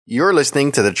You're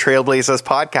listening to the Trailblazers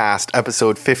Podcast,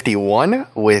 episode 51,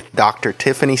 with Dr.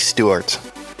 Tiffany Stewart.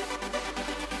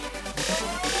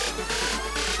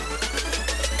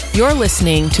 You're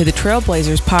listening to the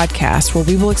Trailblazers Podcast, where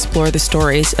we will explore the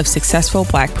stories of successful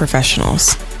Black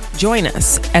professionals. Join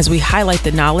us as we highlight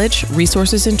the knowledge,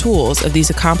 resources, and tools of these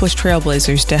accomplished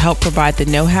trailblazers to help provide the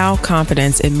know-how,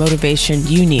 confidence, and motivation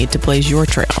you need to blaze your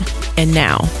trail. And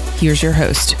now, here's your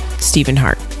host, Stephen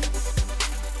Hart.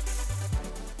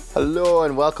 Hello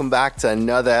and welcome back to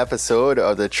another episode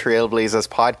of the Trailblazers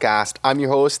Podcast. I'm your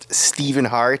host, Stephen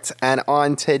Hart, and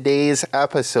on today's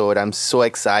episode, I'm so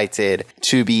excited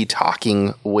to be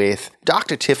talking with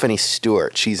Dr. Tiffany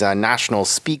Stewart. She's a national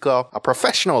speaker, a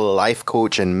professional life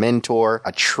coach and mentor,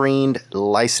 a trained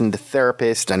licensed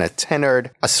therapist, and a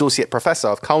tenured associate professor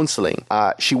of counseling.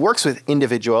 She works with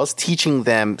individuals, teaching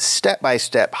them step by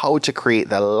step how to create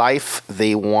the life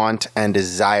they want and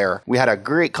desire. We had a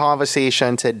great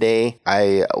conversation today.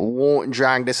 I won't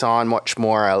drag this on much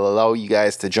more. I'll allow you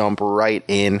guys to jump right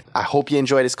in. I hope you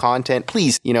enjoy this content.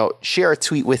 Please, share a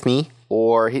tweet with me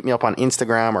or hit me up on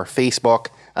Instagram or Facebook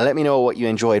and let me know what you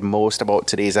enjoyed most about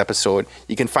today's episode.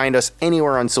 You can find us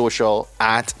anywhere on social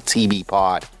at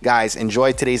TBPod. Guys,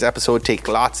 enjoy today's episode. Take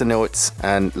lots of notes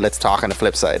and let's talk on the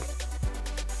flip side.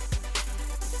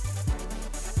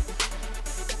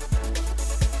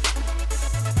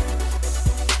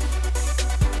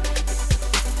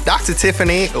 Dr.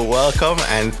 Tiffany, welcome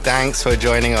and thanks for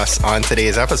joining us on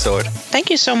today's episode. Thank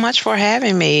you so much for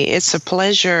having me. It's a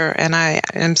pleasure, and I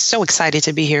am so excited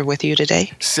to be here with you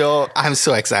today. So I'm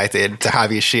so excited to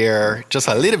have you share just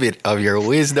a little bit of your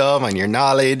wisdom and your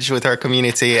knowledge with our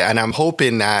community, and I'm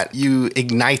hoping that you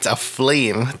ignite a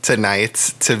flame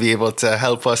tonight to be able to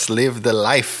help us live the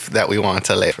life that we want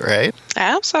to live, right?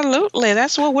 Absolutely.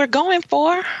 That's what we're going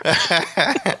for.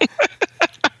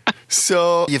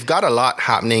 So you've got a lot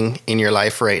happening in your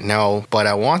life right now, but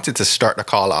I wanted to start the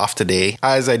call off today,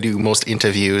 as I do most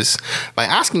interviews, by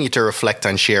asking you to reflect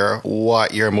and share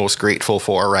what you're most grateful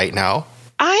for right now.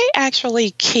 I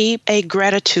actually keep a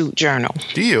gratitude journal.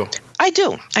 Do you? I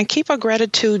do. I keep a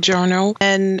gratitude journal,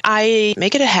 and I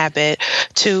make it a habit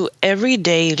to every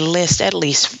day list at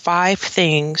least 5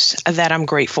 things that I'm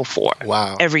grateful for.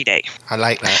 Wow. Every day. I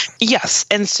like that. Yes.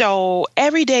 And so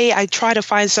every day I try to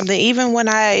find something, even when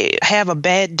I have a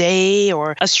bad day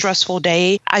or a stressful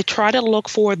day, I try to look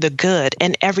for the good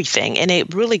in everything. And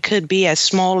it really could be as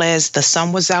small as the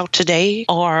sun was out today,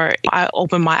 or I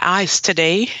opened my eyes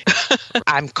today,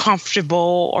 I'm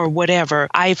comfortable, or whatever.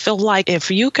 I feel like if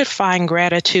you could find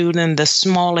gratitude in the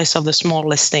smallest of the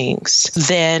smallest things,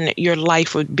 then your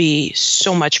life would be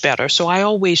so much better. So I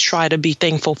always try to be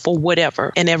thankful for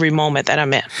whatever in every moment that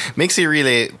I'm in. Makes you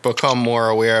really become more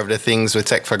aware of the things we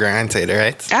take for granted,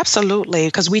 right? Absolutely,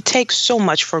 because we take so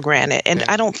much for granted. And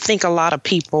I don't think a lot of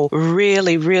people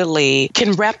really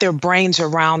can wrap their brains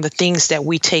around the things that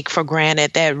we take for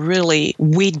granted that really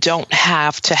we don't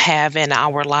have to have in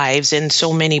our lives. And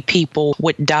so many people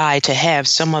would die to have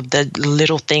some of the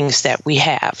little things that we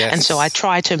have. Yes. And so I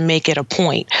try to make it a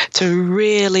point to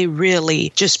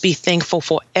really just be thankful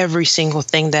for every single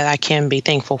thing that I can be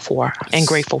thankful for and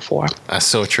grateful for. That's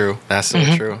so true. That's so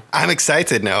true. I'm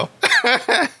excited now.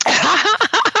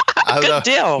 Good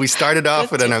deal. We started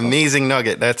off with an amazing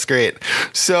nugget. That's great.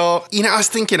 So, I was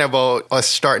thinking about us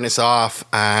starting this off,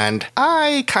 and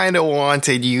I kind of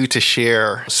wanted you to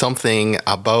share something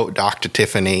about Dr.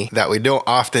 Tiffany that we don't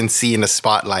often see in the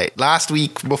spotlight. Last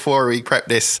week, before we prepped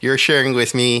this, you're sharing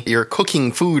with me you're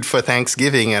cooking food for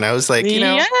Thanksgiving, and I was like,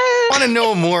 I want to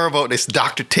know more about this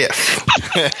Dr. Tiff.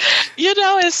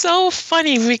 It's so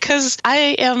funny because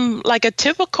I am like a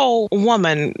typical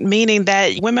woman, meaning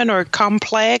that women are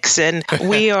complex and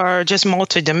we are just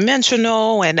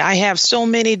multidimensional, and I have so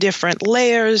many different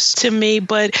layers to me.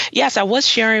 But yes, I was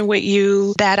sharing with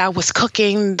you that I was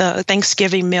cooking the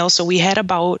Thanksgiving meal. So we had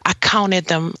I counted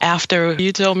them after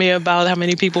you told me about how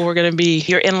many people were going to be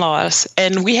your in-laws,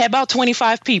 and we had about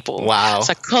 25 people. Wow.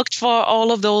 So I cooked for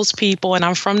all of those people, and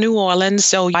I'm from New Orleans.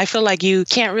 So I feel like you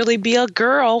can't really be a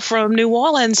girl from New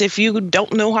Orleans if you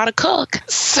don't know how to cook.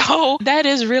 So that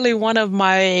is really one of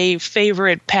my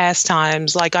favorite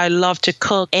pastimes. Like, I love to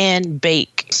cook and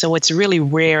bake. So it's really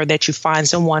rare that you find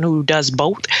someone who does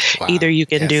both. Wow. Either you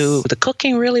can do the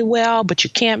cooking really well, but you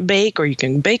can't bake, or you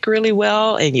can bake really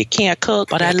well and you can't cook.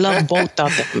 But I love both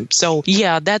of them. So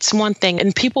yeah, that's one thing.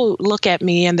 And people look at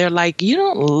me and they're like, you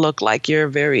don't look like you're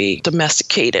very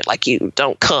domesticated, like you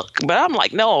don't cook. But I'm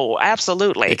like, no,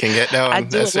 absolutely. You can get down. I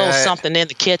do a little something in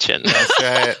the kitchen. That's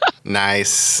right.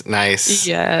 Nice.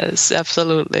 Yes,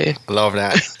 absolutely. Love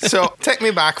that. So take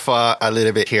me back for a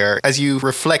little bit here. As you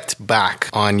reflect back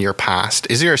on your past,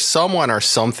 is there someone or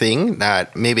something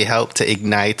that maybe helped to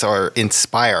ignite or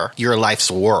inspire your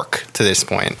life's work to this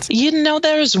point?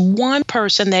 There's one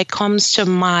person that comes to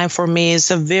mind for me is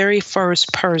the very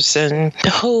first person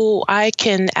who I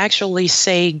can actually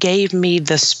say gave me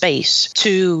the space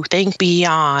to think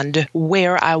beyond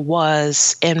where I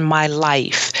was in my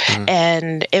life.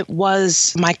 And it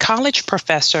was my college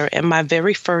professor in my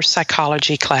very first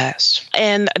psychology class.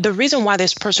 And the reason why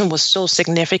this person was so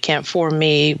significant for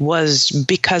me was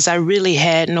because I really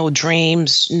had no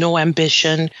dreams, no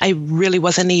ambition. I really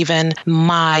wasn't even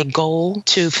my goal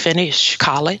to finish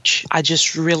college. I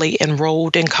just really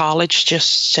enrolled in college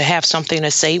just to have something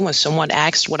to say when someone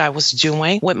asked what I was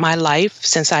doing with my life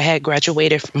since I had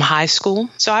graduated from high school.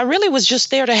 So I really was just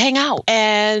there to hang out.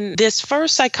 And this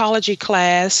first psychology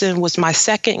class, and was my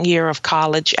second year of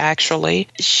college actually,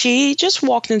 she just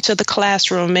walked into the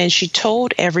classroom and she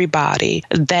told everybody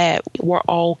that we're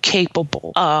all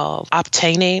capable of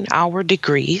obtaining our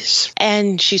degrees.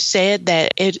 And she said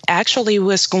that it actually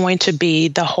was going to be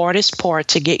the hardest part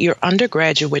to get your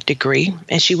undergraduate degree.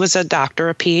 And she was a doctor,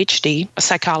 a PhD, a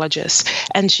psychologist.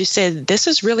 And she said, this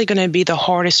is really going to be the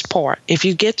hardest part. If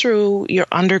you get through your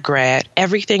undergrad,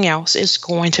 everything else is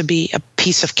going to be a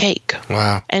piece of cake.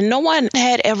 Wow. And no one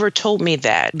had ever told me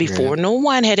that before. Yeah. No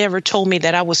one had ever told me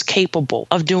that I was capable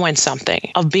of doing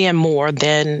something, of being more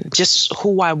than just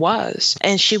who I was.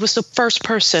 And she was the first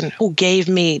person who gave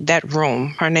me that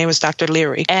room. Her name was Dr.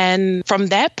 Leary. And from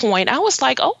that point, I was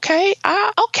like, okay,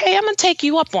 I'm going to take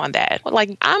you up on that.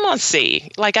 Like, I'm going to see.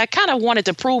 Like, I kind of wanted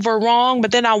to prove her wrong,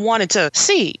 but then I wanted to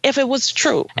see if it was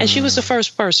true. And she was the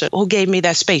first person who gave me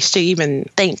that space to even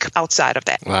think outside of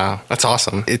that. Wow, that's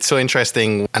awesome. It's so interesting.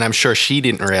 And I'm sure she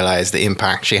didn't realize the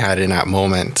impact she had in that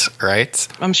moment, right?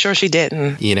 I'm sure she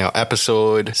didn't.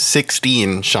 Episode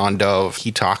 16, Sean Dove,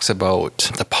 he talks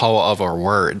about the power of our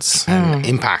words and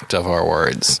impact of our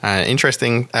words.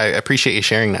 Interesting. I appreciate you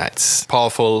sharing that. It's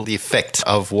powerful, the effect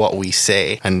of what we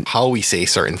say and how we say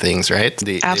certain things, right?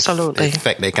 Absolutely. The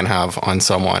effect they can have on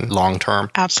someone long term.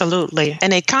 Absolutely.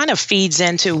 And it kind of feeds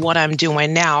into what I'm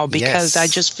doing now because I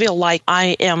just feel like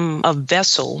I am a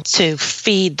vessel to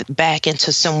feed back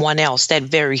into someone else that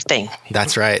very thing.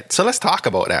 That's right. So let's talk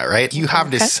about that, right? You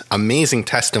have this amazing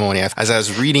testimony. As I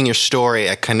was reading your story,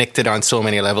 I connected on so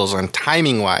many levels. On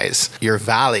timing wise, your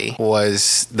valley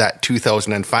was that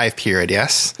 2005 period,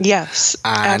 yes? Yes.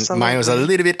 And absolutely. Mine was a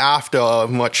little bit after,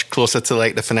 much closer to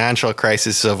like the financial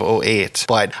crisis of 2008.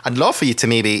 But I'd love for you to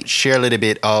maybe share a little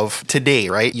bit of today,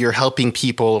 right? You're helping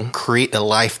people create the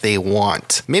life they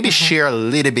want. Maybe share a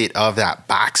little bit of that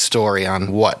backstory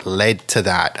on what led to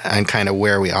that and kind of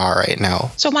where we are right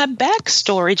now. So my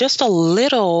backstory, just a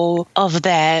little of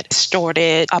that,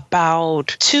 started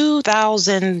about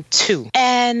 2002.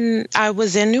 And I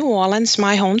was in New Orleans,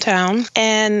 my hometown,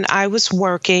 and I was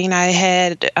working. I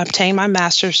had obtained my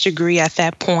master's degree at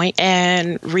that point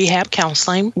in rehab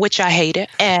counseling, which I hated.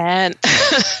 And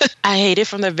I hated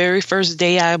from the very first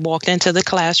day I walked into the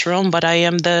classroom, but I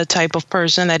am the type of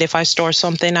person that if I start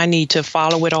something, I need to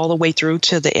follow it all the way through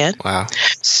to the end. Wow.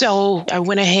 So I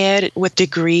went ahead with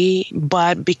degree,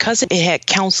 but because it had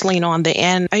counseling on the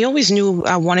end, I always knew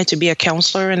I wanted to be a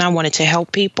counselor and I wanted to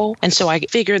help people. And so I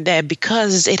figured that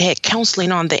because it had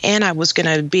counseling on the end, I was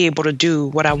going to be able to do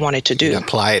what I wanted to do. You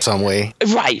apply it some way.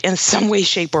 Right, in some way,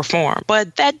 shape, or form.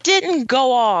 But that didn't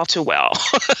go all too well.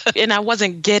 And I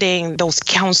wasn't getting those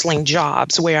counseling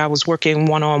jobs where I was working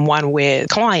one-on-one with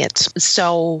clients.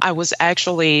 So I was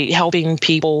actually helping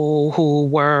people who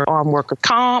were on worker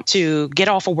comp to get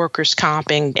off of workers'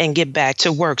 comp and get back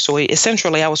to work. So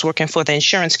essentially, I was working for the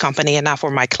insurance company and not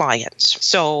for my clients.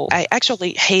 So I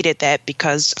actually hated that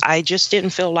because I just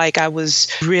didn't feel like I was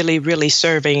really, really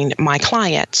serving my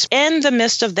clients. In the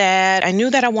midst of that, I knew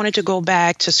that I wanted to go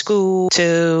back to school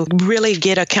to really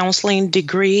get a counseling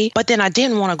degree, but then I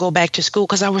didn't want to go back to school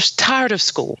because I was tired of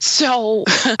school. So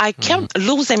I kept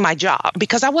losing my job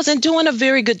because I wasn't doing a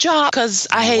very good job because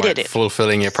I hated it.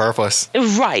 Fulfilling your purpose.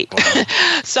 Right. Wow.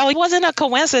 So it wasn't a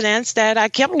coincidence that I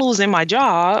kept losing my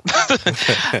job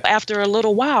after a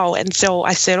little while. And so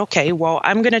I said, okay, well,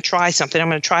 I'm going to try something. I'm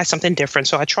going to try something different.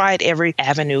 So I tried every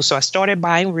avenue. So I started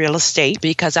buying real estate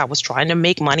because I was trying to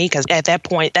make money because at that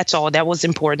point, that's all that was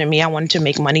important to me. I wanted to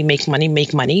make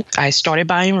money. I started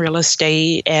buying real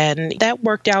estate and that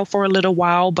worked out for a little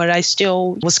while, but I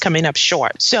still was coming up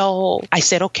short. So I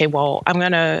said, okay, well, I'm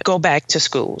going to go back to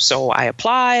school. So I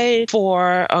applied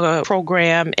for a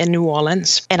program in New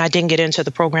Orleans and I didn't get into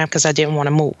the program because I didn't want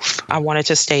to move. I wanted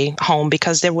to stay home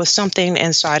because there was something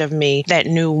inside of me that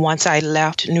knew once I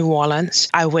left New Orleans,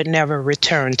 I would never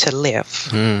return to live.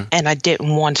 And I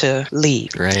didn't want to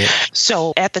leave. Right.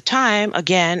 So at the time,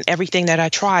 again, everything that I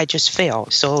tried just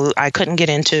failed. So I couldn't get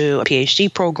into a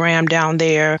PhD program down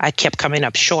there. I kept coming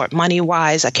up short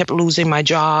money-wise. I kept losing my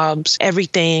jobs.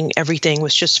 Everything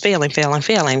was just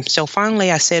failing. So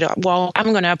finally I said, well,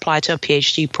 I'm going to apply to a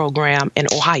PhD program in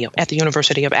Ohio at the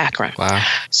University of Akron. Wow.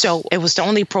 So it was the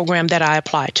only program that I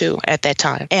applied to at that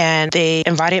time. And they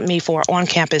invited me for an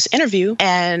on-campus interview.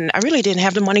 And I really didn't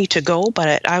have the money to go,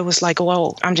 but I was like,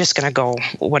 well, I'm just going to go,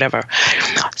 whatever.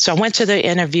 So I went to the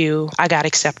interview. I got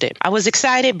accepted. I was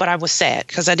excited, but I was sad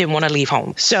because I didn't want to leave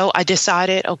home. So I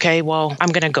decided, okay, well, I'm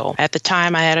going to go. At the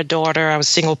time, I had a daughter. I was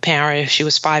a single parent. She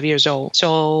was 5 years old.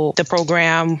 So the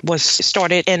program was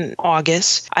started in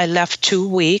August. I left 2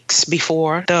 weeks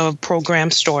before the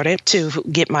program started to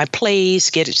get my place,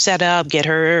 get it set up, get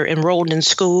her enrolled in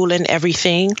school and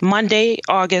everything. Monday,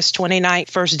 August 29th,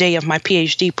 first day of my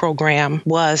PhD program,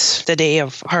 was the day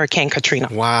of Hurricane Katrina.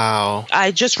 Wow.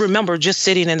 I just remember just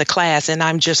sitting in the class and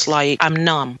I'm just like, I'm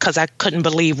numb because I couldn't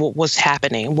believe what was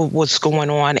happening, what was going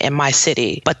on in my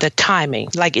city. But the timing,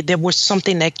 like there was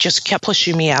something that just kept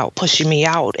pushing me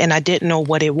out. And I didn't know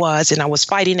what it was. And I was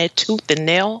fighting it tooth and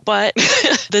nail. But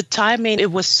the timing,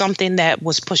 it was something that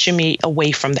was pushing me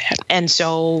away from that. And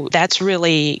so that's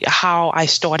really how I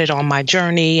started on my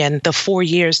journey. And the 4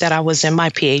 years that I was in my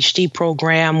PhD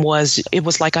program it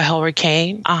was like a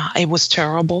hurricane. It was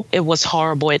terrible. It was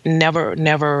horrible. It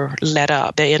never let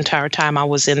up the entire time I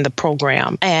was in the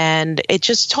program. And it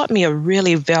just taught me a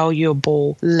really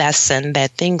valuable lesson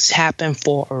that things happen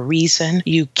for a reason.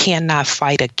 You cannot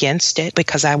fight against it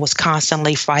because I was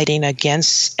constantly fighting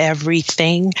against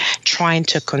everything, trying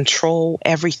to control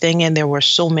everything. And there were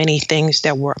so many things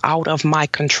that were out of my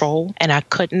control. And I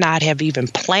could not have even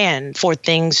planned for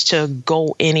things to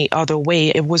go any other way.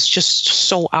 It was just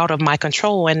so out of my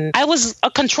control. And I was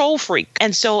a control freak.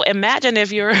 And so imagine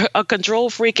if you're a control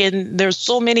freak and there's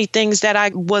so many things that I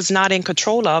was not in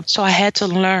control of. So I had to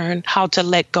learn how to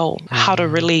let go, how to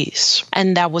release.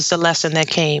 And that was the lesson that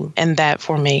came in that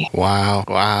for me.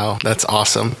 Wow. That's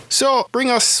awesome. So bring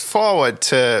us forward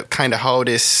to kind of how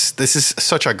this is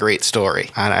such a great story.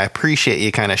 And I appreciate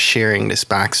you kind of sharing this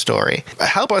backstory.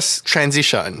 Help us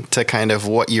transition to kind of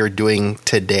what you're doing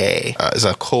today as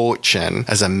a coach and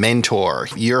as a mentor.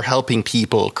 You're helping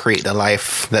people create the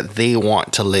life that they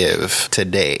want to live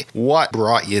today. What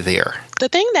brought you there? The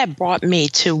thing that brought me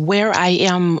to where I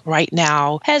am right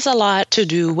now has a lot to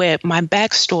do with my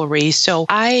backstory. So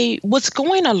I was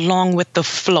going along with the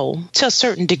flow to a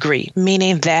certain degree,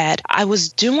 meaning that I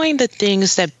was doing the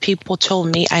things that people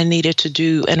told me I needed to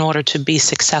do in order to be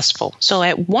successful. So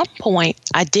at one point,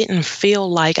 I didn't feel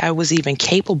like I was even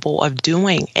capable of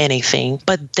doing anything.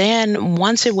 But then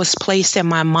once it was placed in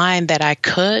my mind that I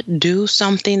could do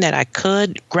something, that I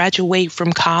could graduate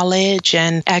from college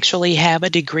and actually have a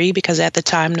degree, because at the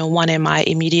time, no one in my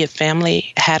immediate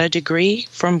family had a degree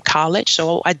from college.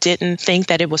 So I didn't think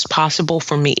that it was possible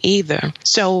for me either.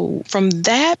 So from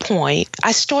that point,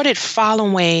 I started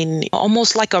following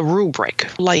almost like a rubric.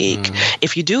 Like,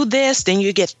 if you do this, then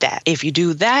you get that. If you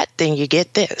do that, then you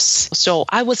get this. So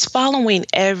I was following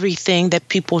everything that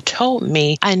people told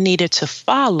me I needed to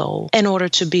follow in order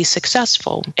to be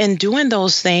successful. And doing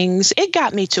those things, it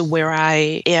got me to where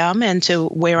I am and to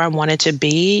where I wanted to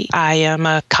be. I am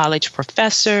a college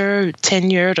professor,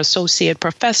 tenured associate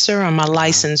professor. I'm a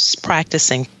licensed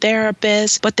practicing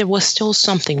therapist, but there was still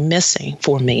something missing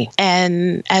for me.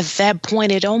 And at that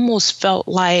point, it almost felt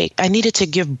like I needed to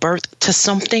give birth to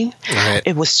something. Right.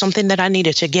 It was something that I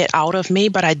needed to get out of me,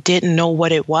 but I didn't know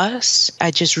what it was. I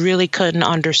just really couldn't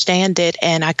understand it.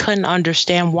 And I couldn't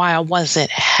understand why I wasn't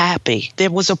happy.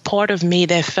 There was a part of me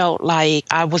that felt like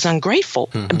I was ungrateful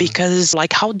because,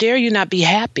 like, how dare you not be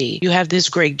happy? You have this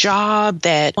great job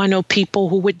that I know people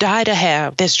who would die to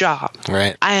have this job.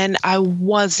 Right. And I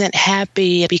wasn't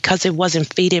happy because it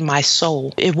wasn't feeding my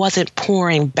soul. It wasn't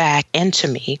pouring back into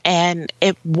me. And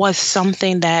it was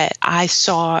something that I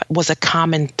saw was a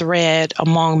common thread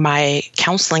among my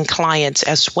counseling clients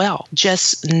as well,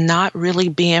 just not really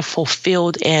being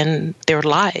fulfilled in their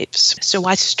lives. So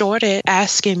I started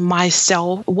asking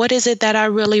myself, what is it that I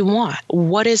really want?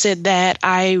 What is it that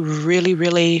I really,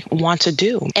 really want to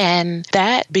do? And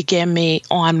that began me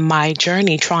on my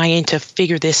journey trying to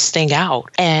figure this thing out.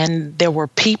 And there were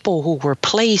people who were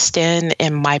placed in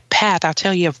my path. I'll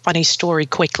tell you a funny story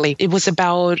quickly. It was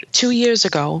about 2 years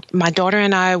ago. My daughter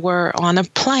and I were on a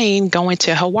plane plane going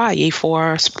to Hawaii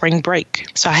for spring break.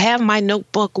 So I have my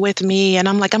notebook with me and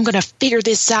I'm like, I'm going to figure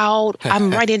this out.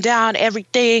 I'm writing down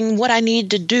everything, what I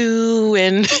need to do,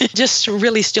 and just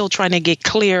really still trying to get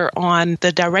clear on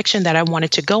the direction that I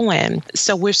wanted to go in.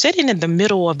 So we're sitting in the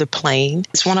middle of the plane.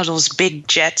 It's one of those big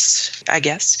jets, I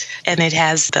guess, and it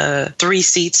has the 3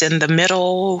 seats in the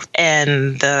middle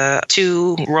and the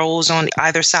 2 rows on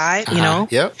either side, you know?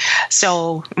 Yep.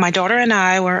 So my daughter and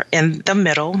I were in the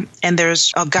middle, and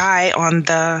there's a guy on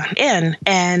the end,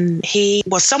 and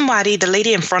the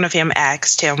lady in front of him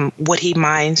asked him, would he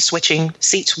mind switching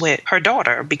seats with her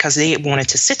daughter because they wanted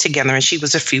to sit together and she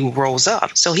was a few rows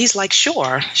up. So he's like,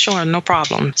 sure, no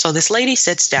problem. So this lady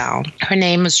sits down. Her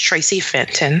name is Tracy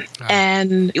Fenton.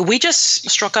 And we just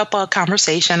struck up a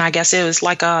conversation. I guess it was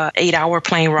like a 8-hour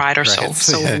plane ride or so.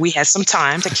 So we had some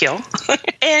time to kill.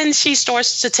 And she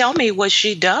starts to tell me what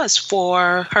she does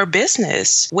for her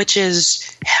business, which is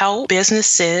help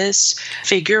businesses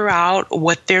figure out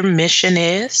what their mission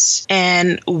is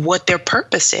and what their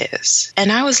purpose is.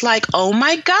 And I was like, oh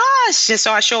my gosh. And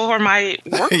so I show her my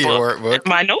workbook,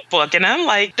 my notebook, and I'm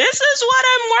like, this is what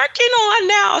I'm working on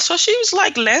now. So she was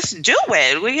like, let's do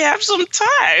it. We have some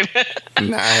time.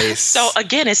 Nice. So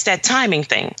again, it's that timing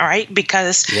thing, all right?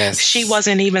 Because she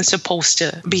wasn't even supposed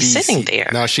to be sitting there.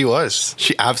 No, she was.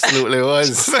 She absolutely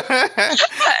was.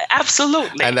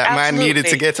 Absolutely. And that man needed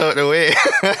to get out of the way.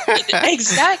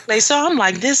 Exactly. So I'm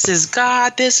like, this is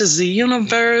God. This is the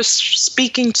universe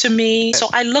speaking to me. So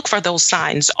I look for those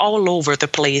signs all over the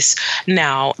place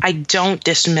now. I don't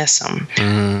dismiss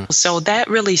them. So that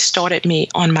really started me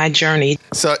on my journey.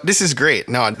 So this is great.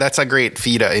 No, that's a great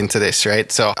feeder into this,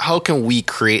 right? So how can we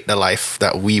create the life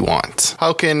that we want?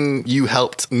 How can you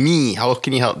help me? How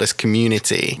can you help this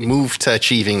community move to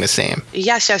achieving the same?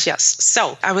 Yes.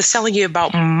 So I was telling you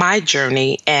about my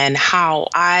journey and how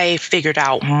I figured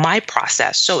out my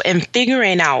process. So in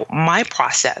figuring out my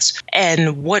process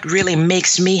and what really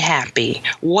makes me happy,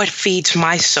 what feeds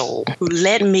my soul,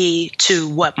 led me to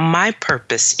what my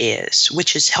purpose is,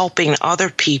 which is helping other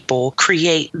people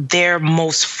create their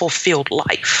most fulfilled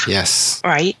life. Yes.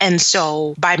 Right. And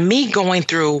so by me going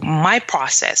through my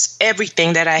process,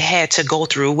 everything that I had to go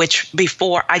through, which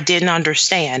before I didn't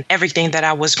understand everything that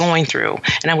I was going through,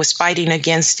 and I was fighting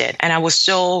against it. And I was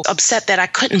so upset that I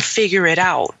couldn't figure it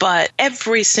out. But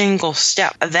every single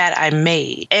step that I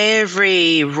made,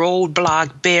 every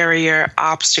roadblock, barrier,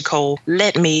 obstacle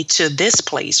led me to this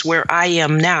place where I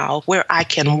am now, where I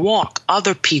can walk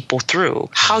other people through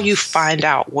how you find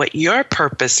out what your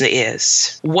purpose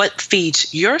is, what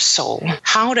feeds your soul,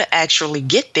 how to actually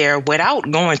get there without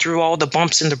going through all the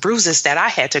bumps and the bruises that I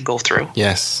had to go through.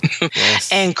 Yes.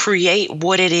 And create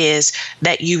what it is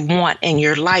that you want in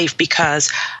your life,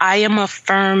 because I am a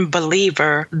firm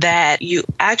believer that you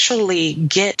actually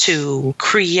get to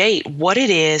create what it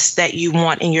is that you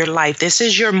want in your life. This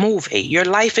is your movie. Your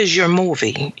life is your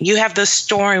movie. You have the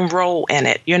starring role in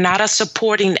it. You're not a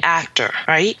supporting actor,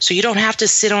 right? So you don't have to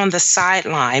sit on the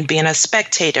sideline being a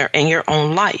spectator in your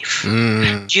own life.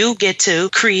 You get to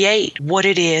create what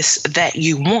it is that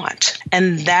you want.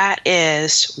 And that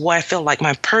is what I feel like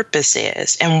my purpose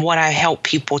is and what I help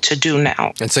people to do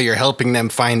now. And so you're helping them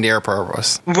find their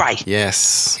purpose. Right.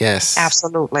 Yes.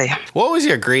 Absolutely. What was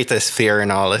your greatest fear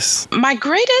in all this? My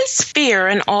greatest fear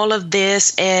in all of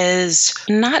this is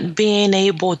not being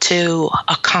able to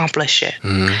accomplish it,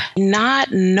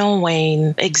 not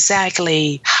knowing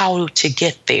exactly how to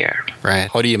get there. Right.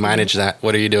 How do you manage that?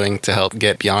 What are you doing to help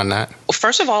get beyond that?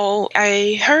 First of all,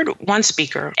 I heard one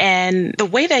speaker, and the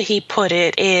way that he put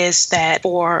it is that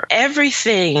for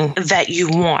everything that you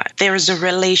want, there is a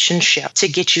relationship to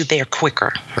get you there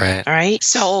quicker. Right. All right.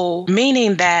 So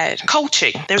meaning that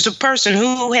coaching, there's a person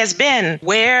who has been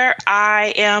where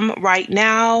I am right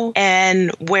now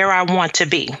and where I want to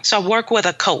be. So I work with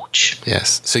a coach.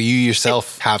 Yes. So you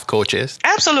yourself have coaches?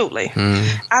 Absolutely.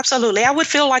 Absolutely. I would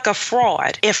feel like a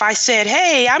fraud if I said,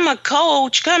 hey, I'm a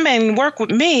coach, come and work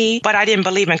with me, but I didn't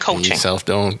believe in coaching. You yourself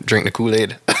don't drink the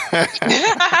Kool-Aid.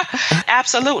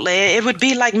 Absolutely. It would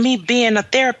be like me being a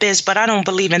therapist, but I don't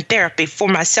believe in therapy for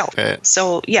myself. Right.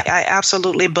 So yeah, I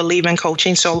absolutely believe in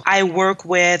coaching. So I work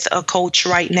with a coach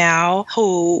right now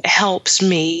who helps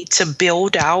me to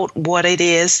build out what it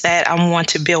is that I want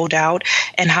to build out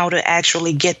and how to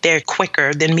actually get there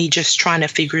quicker than me just trying to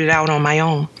figure it out on my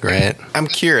own. Right. I'm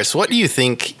curious, what do you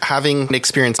think, having the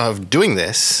experience of doing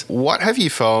this, what have you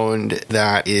found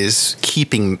that is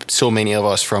keeping so many of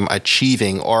us from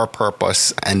achieving our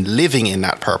purpose and living in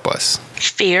that purpose?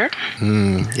 Fear.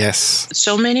 Yes.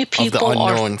 So many people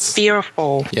are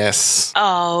fearful yes.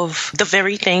 of the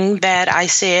very thing that I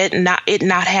said,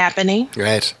 not happening.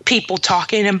 Right. People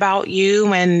talking about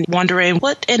you and wondering,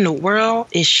 what in the world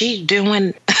is she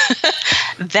doing?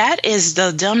 That is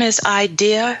the dumbest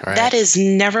idea. Right. That is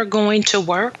never going to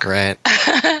work. Right.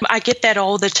 I get that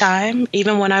all the time.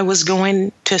 Even when I was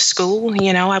going to school,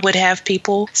 I would have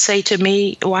people say to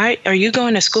me, why are you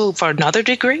going to school for another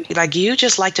degree? Like, you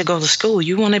just like to go to school.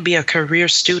 You want to be a career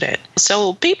student.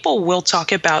 So people will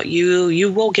talk about you.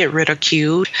 You will get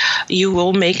ridiculed. You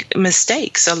will make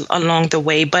mistakes along the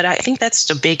way. But I think that's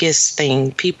the biggest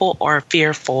thing. People are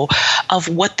fearful of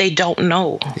what they don't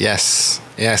know. Yes.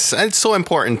 Yes, it's so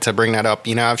important to bring that up.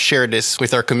 I've shared this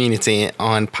with our community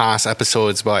on past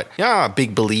episodes, but I'm a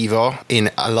big believer in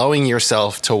allowing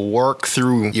yourself to work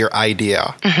through your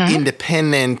idea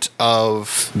independent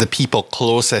of the people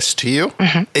closest to you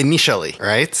initially,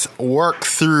 right? Work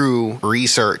through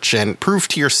research and prove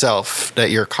to yourself that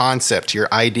your concept, your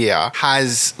idea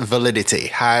has validity,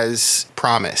 has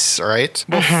promise, right?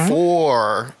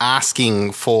 Before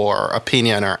asking for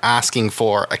opinion or asking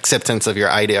for acceptance of your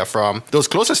idea from those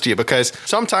closest to you, because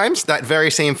sometimes that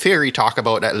very same fear you talk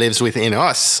about that lives within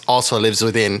us also lives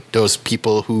within those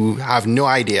people who have no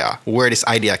idea where this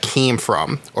idea came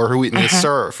from or who it may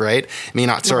serve, right? It may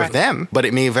not serve them, but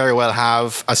it may very well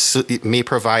it may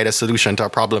provide a solution to a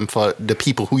problem for the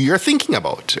people who you're thinking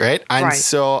about, right? And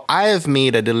so I have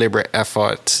made a deliberate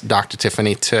effort, Dr.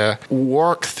 Tiffany, to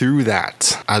work through that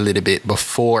a little bit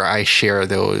before I share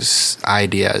those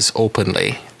ideas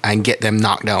openly and get them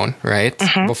knocked down, right?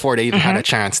 Before they even had a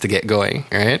chance to get going,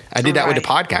 right? I did that with the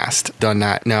podcast, done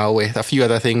that now with a few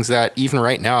other things that even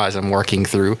right now, as I'm working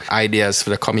through ideas for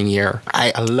the coming year,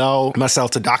 I allow myself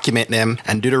to document them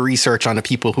and do the research on the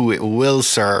people who it will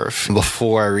serve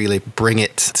before I really bring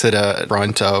it to the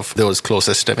front of those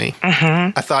closest to me.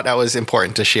 I thought that was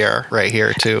important to share right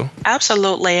here too.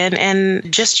 Absolutely.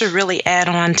 And just to really add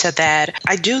on to that,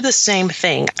 I do the same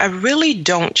thing. I really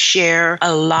don't share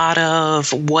a lot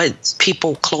of what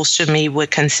people close to me would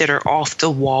consider off the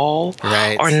wall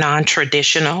or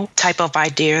non-traditional type of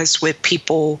ideas with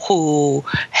people who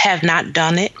have not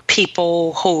done it,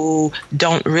 people who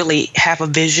don't really have a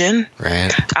vision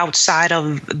outside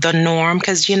of the norm.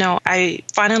 Because, I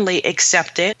finally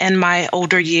accepted in my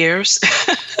older years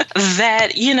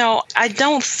that, I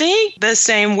don't think the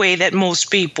same way that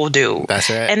most people do. That's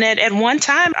right. And at one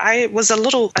time, I was a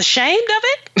little ashamed of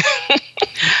it.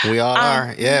 We all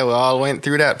are. Yeah, we all went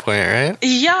through that point, right?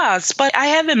 Yes, but I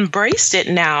have embraced it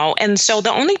now. And so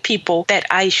the only people that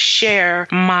I share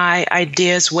my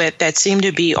ideas with that seem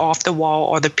to be off the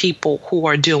wall are the people who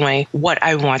are doing what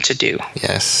I want to do.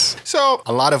 Yes. So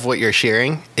a lot of what you're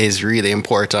sharing is really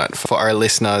important for our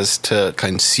listeners to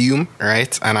consume,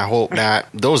 right? And I hope that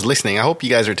those listening, I hope you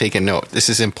guys are taking note. This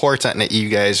is important that you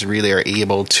guys really are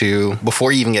able to,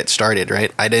 before you even get started,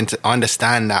 right?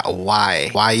 Understand that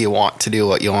why you want to do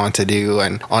what you want to do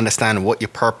and understand what your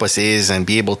purpose is and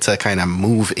be able to kind of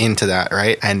move into that,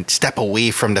 right? And step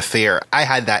away from the fear. I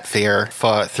had that fear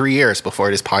for 3 years before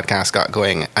this podcast got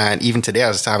going. And even today I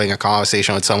was having a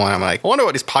conversation with someone. I'm like, I wonder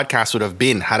what this podcast would have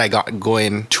been had I got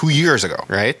going 2 years ago,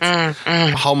 right?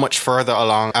 How much further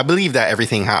along? I believe that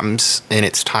everything happens in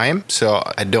its time. So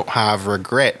I don't have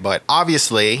regret. But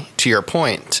obviously, to your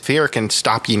point, fear can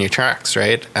stop you in your tracks,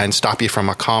 right? And stop you from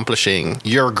accomplishing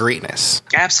your greatness.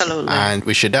 Absolutely. And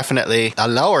we should definitely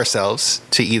allow ourselves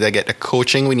to either get the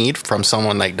coaching we need from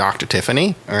someone like Dr.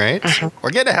 Tiffany, all right? Or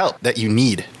get the help that you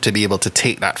need to be able to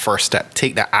take that first step,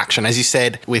 take that action. As you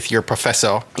said with your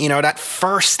professor, that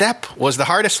first step was the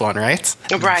hardest one, right?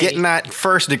 Right. Getting that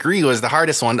first degree was the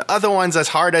hardest one. The other ones, as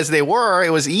hard as they were,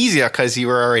 it was easier because you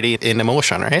were already in the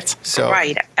motion, right? So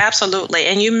right. Absolutely.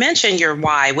 And you mentioned your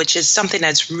why, which is something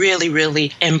that's really,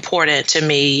 really important to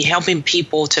me, helping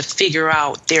people to figure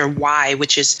out their why,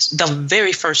 which is the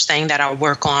very first thing that I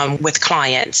work on with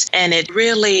clients. And it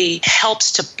really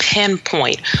helps to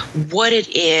pinpoint what it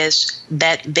is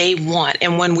that they want.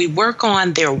 And when we work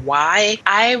on their why,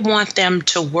 I want them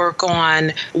to work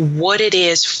on what it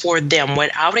is for them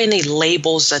without any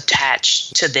labels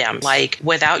attached to them. Like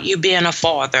without you being a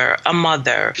father, a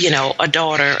mother, a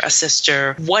daughter, a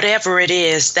sister, whatever it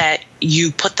is that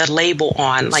you put the label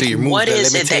on. Like, so what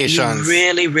is it that you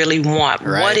really, really want?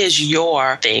 Right. What is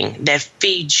your thing that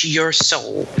feeds your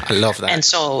soul? I love that. And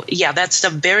so, yeah, that's the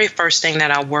very first thing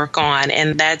that I work on.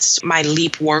 And that's my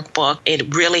LEAP workbook.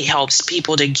 It really helps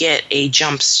people to get a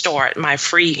jump start.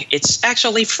 It's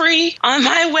actually free on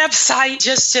my website,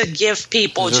 just to give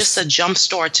people just a jump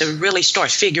start to really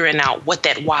start figuring out what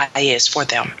that why is for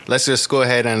them. Let's just go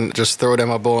ahead and just throw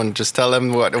them a bone. Just tell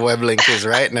them what the web link is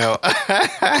right now.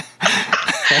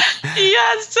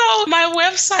 Yeah, so my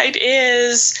website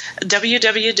is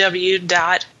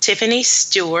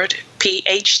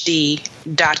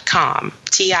TiffanyStewartPhD.com.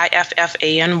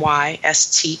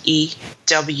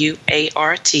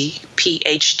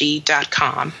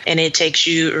 TiffanyStewartPhD.com. And it takes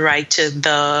you right to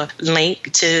the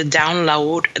link to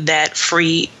download that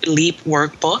free LEAP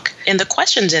workbook. And the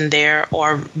questions in there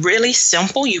are really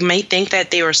simple. You may think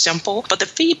that they are simple, but the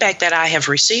feedback that I have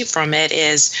received from it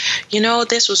is,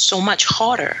 this was so much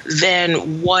harder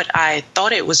than what I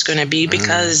thought it was going to be,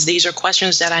 because these are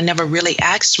questions that I never really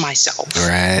asked myself.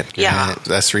 Right. Yeah. Right.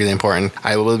 That's really important.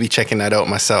 I will be checking that out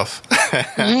myself.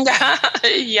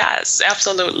 Yes,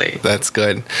 absolutely. That's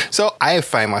good. So I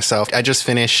find myself, I just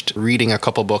finished reading a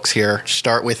couple books here.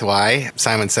 Start With Why,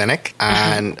 Simon Sinek.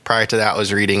 And prior to that, I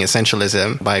was reading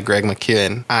Essentialism by Greg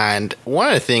McKeown. And one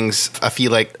of the things I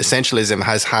feel like Essentialism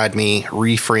has had me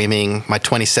reframing my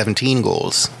 2017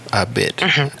 goals a bit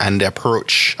and the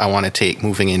approach I want to take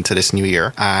moving into this new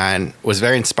year, and was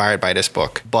very inspired by this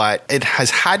book. But it has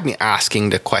had me asking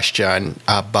the question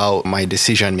about my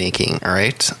decision making, all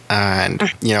right? And,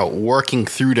 working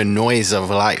through the noise of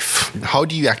life. How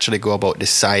do you actually go about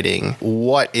deciding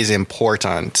what is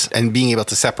important and being able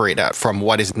to separate that from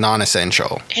what is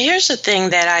non-essential? Here's the thing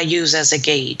that I use as a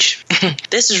gauge.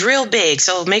 This is real big,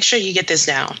 so make sure you get this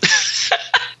down.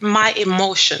 My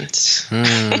emotions.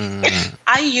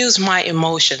 I use my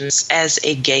emotions as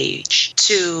a gauge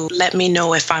to let me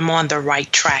know if I'm on the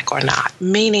right track or not.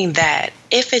 Meaning that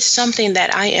if it's something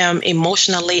that I am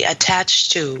emotionally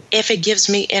attached to, if it gives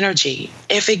me energy,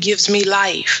 if it gives me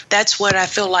life, that's what I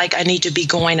feel like I need to be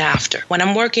going after. When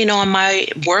I'm working on my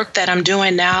work that I'm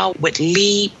doing now with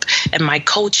LEAP and my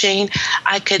coaching,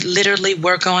 I could literally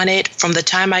work on it from the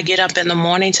time I get up in the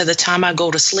morning to the time I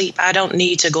go to sleep. I don't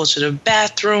need to go to the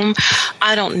bathroom.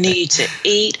 I don't need to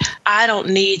eat. I don't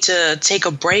need to take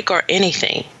a break or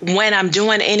anything. When I'm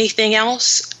doing anything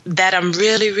else that I'm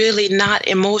really, really not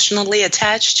emotionally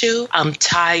attached to, I'm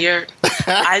tired.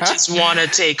 I just want to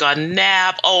take a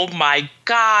nap. Oh my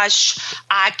gosh,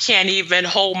 I can't even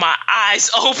hold my eyes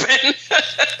open.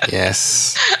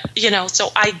 Yes.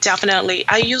 So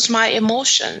I use my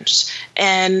emotions.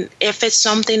 And if it's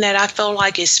something that I feel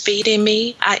like is feeding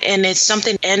me, and it's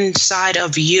something inside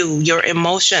of you, your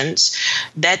emotions,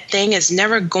 that thing is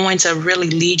never going to really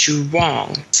lead you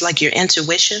wrong. It's like your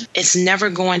intuition. It's never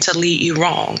going to lead you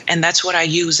wrong. And that's what I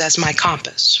use as my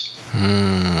compass.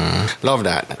 Love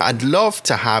that. I'd love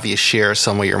to have you share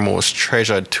some of your most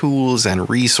treasured tools and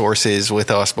resources with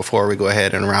us before we go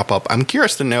ahead and wrap up. I'm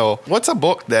curious to know, what's a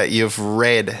book that you've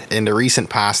read in the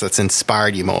recent past that's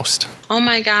inspired you most? Oh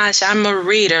my gosh, I'm a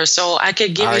reader, so I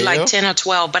could give you like 10 or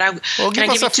 12, but can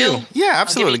I give you two? Yeah,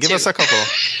 absolutely. Give us a couple.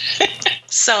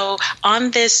 So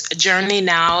on this journey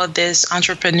now, this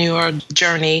entrepreneur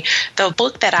journey, the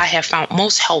book that I have found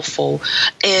most helpful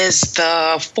is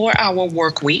The 4-Hour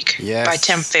Work Week by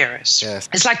Tim Ferriss. Yes.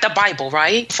 It's like the Bible,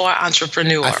 right? For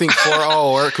entrepreneur. I think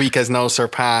 4-Hour Work Week has now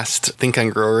surpassed Think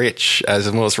and Grow Rich as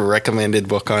the most recommended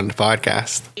book on the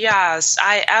podcast. Yes,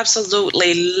 I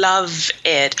absolutely love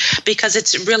it because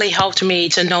it's really helped me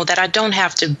to know that I don't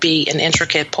have to be an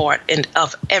intricate part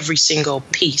of every single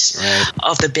piece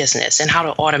of the business and how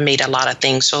to automate a lot of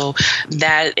things. So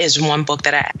that is one book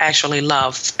that I actually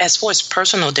love. As far as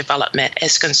personal development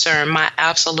is concerned, my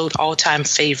absolute all-time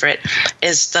favorite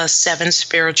is The 7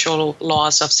 Spiritual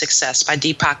Laws of Success by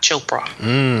Deepak Chopra.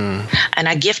 And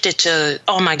I gifted to,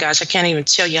 oh my gosh, I can't even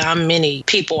tell you how many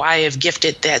people I have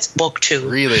gifted that book to.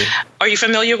 Really? Are you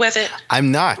familiar with it?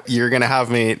 I'm not. You're going to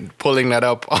have me pulling that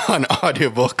up on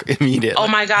audiobook immediately. Oh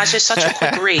my gosh, it's such a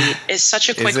quick read. It's such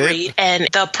a quick read. And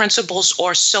the principles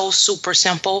are so super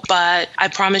simple, but I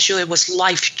promise you it was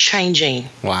life-changing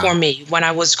for me when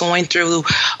I was going through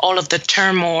all of the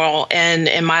turmoil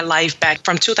in my life back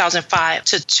from 2005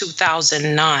 to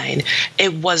 2009.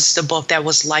 It was the book that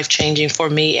was life-changing for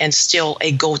me and still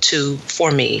a go-to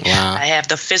for me. Wow. I have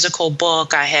the physical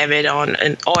book. I have it on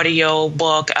an audio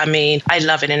book. I mean, I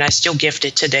love it, and I still gift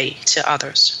it today to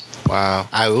others. Wow.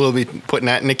 I will be putting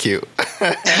that in the queue.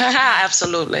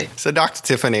 Absolutely. So, Dr.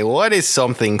 Tiffany, what is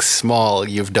something small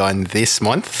you've done this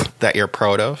month that you're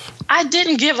proud of? I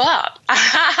didn't give up.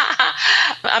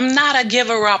 I'm not a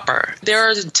giver-upper. There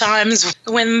are times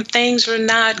when things were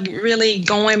not really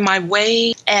going my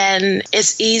way, and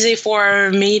it's easy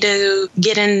for me to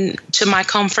get into my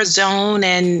comfort zone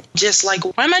and just like,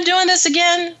 why am I doing this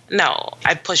again? No,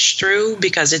 I push through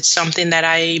because it's something that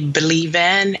I believe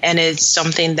in, and it's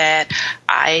something that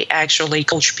I actually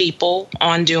coach people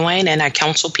on doing, and I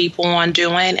counsel people on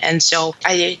doing, and so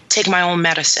I take my own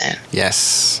medicine.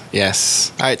 Yes.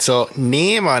 All right, so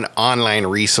name an online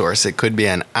resource. It could be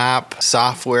an app,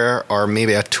 software, or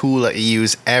maybe a tool that you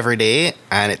use every day,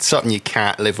 and it's something you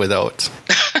can't live without.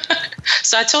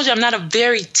 So I told you I'm not a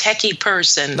very techie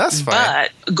person. That's fine.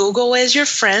 But Google is your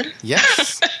friend.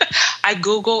 Yes. I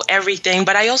Google everything,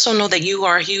 but I also know that you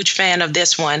are a huge fan of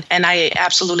this one, and I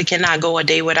absolutely cannot go a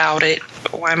day without it.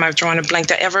 Why am I drawing a blank?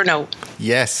 To Evernote.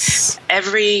 Yes.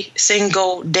 Every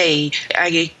single day,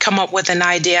 I come up with an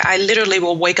idea. I literally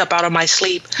will wake up out of my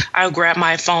sleep. I'll grab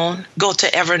my phone, go to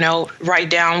Evernote, write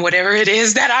down whatever it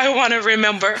is that I want to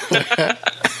remember.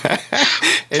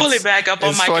 Pull it back up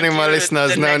on my computer. It's funny, my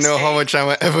listeners now know how much I'm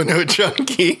an Evernote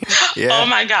junkie. Yeah. Oh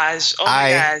my gosh.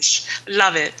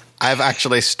 Love it. I've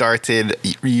actually started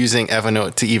using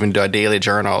Evernote to even do a daily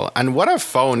journal. And what I've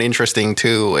found interesting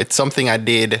too, it's something I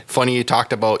did. Funny you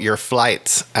talked about your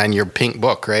flights and your pink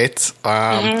book, right?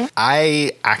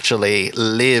 I actually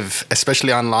live,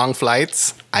 especially on long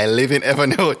flights, I live in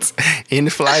Evernote in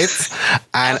flights.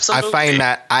 And absolutely. I find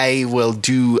that I will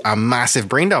do a massive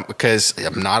brain dump because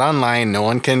I'm not online. No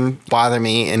one can bother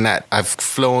me in that. I've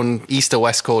flown east to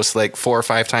west coast like 4 or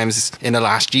 5 times in the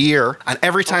last year. And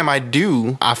every time I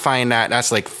do, I find that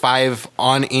that's like 5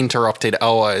 uninterrupted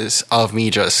hours of me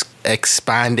just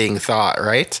expanding thought,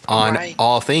 right? On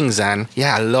all things. And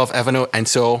yeah, I love Evernote. And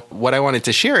so what I wanted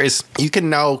to share is you can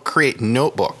now create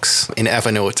notebooks in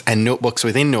Evernote and notebooks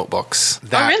within notebooks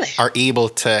that are able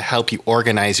to help you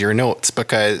organize your notes,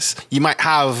 because you might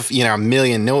have, a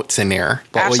million notes in there,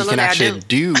 but what you can actually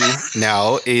do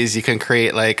now is you can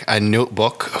create like a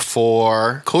notebook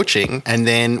for coaching, and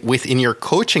then within your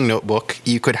coaching notebook,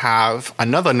 you could have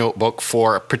another notebook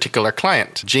for a particular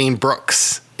client. Jane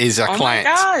Brooks is a client.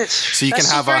 Oh my gosh. So you That's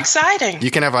can have super exciting. You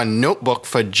can have a notebook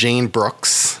for Jane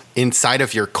Brooks inside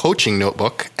of your coaching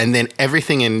notebook, and then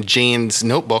everything in Jane's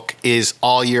notebook is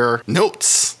all your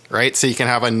notes, right? So you can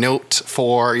have a note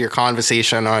for your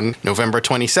conversation on November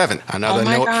 27th, another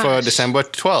note for December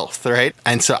 12th, right?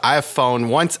 And so I've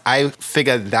found once I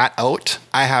figured that out,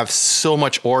 I have so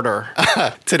much order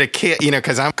to the kid,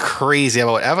 because I'm crazy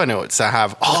about Evernote. I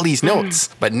have all these notes,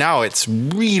 but now it's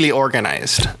really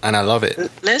organized and I love it.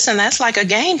 Listen, that's like a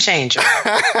game changer.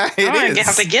 I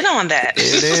have to get on that.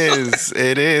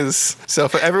 It is. So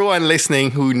for everyone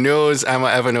listening who knows I'm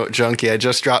an Evernote junkie, I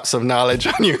just dropped some knowledge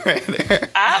on you right there.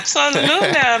 Absolutely.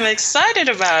 I'm excited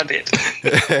about it.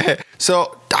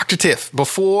 So, Dr. Tiff,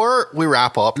 before we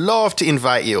wrap up, love to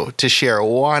invite you to share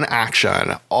one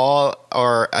action all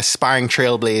our aspiring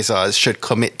trailblazers should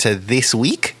commit to this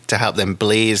week to help them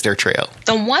blaze their trail.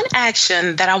 The one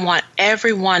action that I want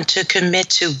everyone to commit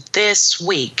to this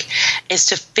week is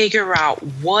to figure out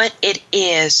what it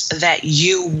is that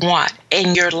you want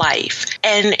in your life.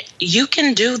 And you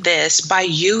can do this by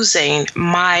using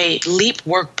my LEAP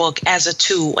workbook as a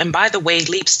tool. And by the way,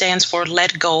 LEAP stands for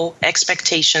Let Go,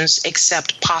 Expectations,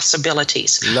 Accept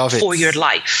Possibilities for your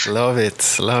life. Love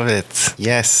it.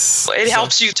 Yes. It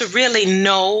helps you to really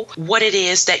know what it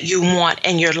is that you want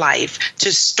in your life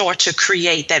to start to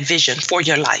create that vision for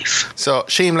your life. So,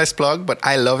 shameless plug, but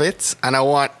I love it. And I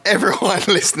want everyone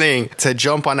listening to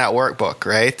jump on that workbook,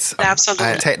 right? Absolutely.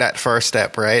 And take that first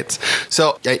step, right?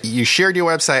 So, you shared your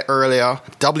website earlier,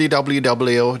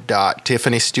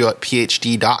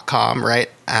 www.tiffanystewartphd.com, right?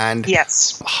 And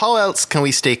yes. How else can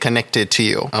we stay connected to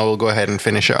you? I will go ahead and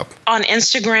finish up. On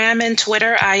Instagram and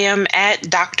Twitter, I am at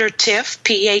Dr. Tiff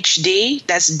PhD.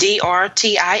 That's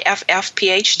DRTIFF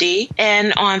PhD.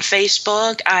 And on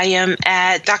Facebook, I am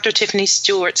at Dr. Tiffany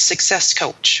Stewart Success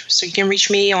Coach. So you can reach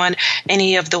me on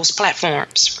any of those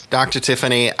platforms. Dr.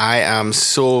 Tiffany, I am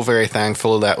so very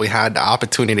thankful that we had the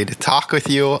opportunity to talk with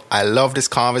you. I love this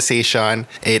conversation.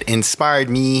 It inspired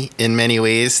me in many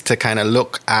ways to kind of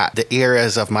look at the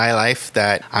areas of my life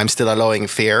that I'm still allowing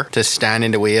fear to stand in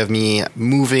the way of me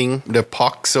moving the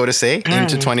puck, so to say,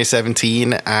 into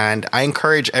 2017. And I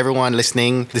encourage everyone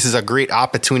listening, this is a great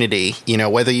opportunity,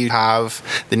 whether you have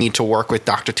the need to work with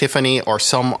Dr. Tiffany or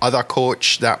some other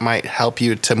coach that might help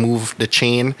you to move the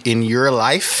chain in your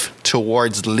life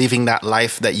towards living that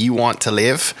life that you want to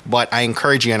live. But I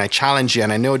encourage you and I challenge you,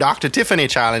 and I know Dr. Tiffany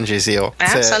challenges you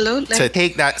to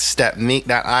take that step, make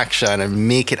that action, and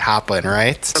make it happen,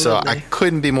 right? Absolutely. So I couldn't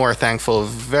couldn't be more thankful.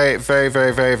 Very, very,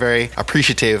 very, very, very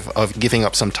appreciative of giving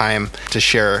up some time to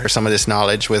share some of this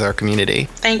knowledge with our community.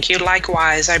 Thank you.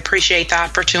 Likewise. I appreciate the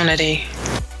opportunity.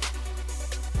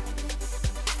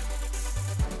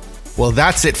 Well,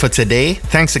 that's it for today.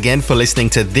 Thanks again for listening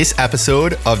to this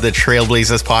episode of the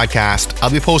Trailblazers podcast. I'll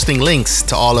be posting links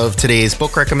to all of today's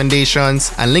book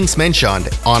recommendations and links mentioned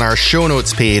on our show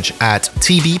notes page at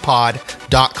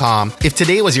tbpod.com. If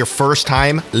today was your first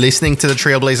time listening to the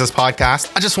Trailblazers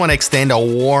podcast, I just want to extend a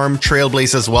warm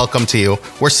Trailblazers welcome to you.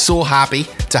 We're so happy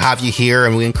to have you here,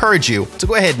 and we encourage you to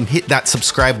go ahead and hit that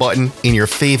subscribe button in your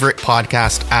favorite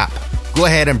podcast app. Go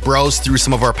ahead and browse through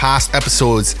some of our past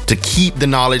episodes to keep the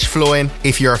knowledge flowing.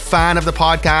 If you're a fan of the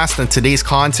podcast and today's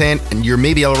content, and you're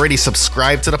maybe already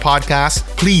subscribed to the podcast,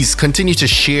 please continue to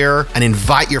share and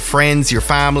invite your friends, your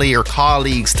family, or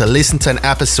colleagues to listen to an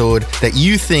episode that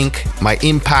you think might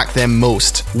impact them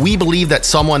most. We believe that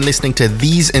someone listening to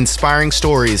these inspiring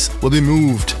stories will be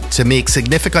moved to make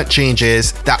significant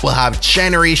changes that will have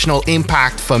generational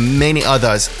impact for many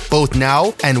others, both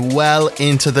now and well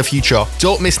into the future.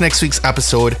 Don't miss next week's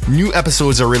episode. New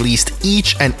episodes are released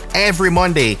each and every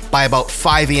Monday by about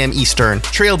 5 a.m. Eastern.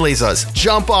 Trailblazers,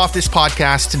 jump off this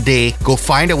podcast today. Go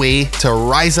find a way to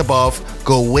rise above,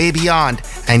 go way beyond,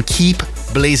 and keep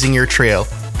blazing your trail.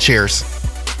 Cheers.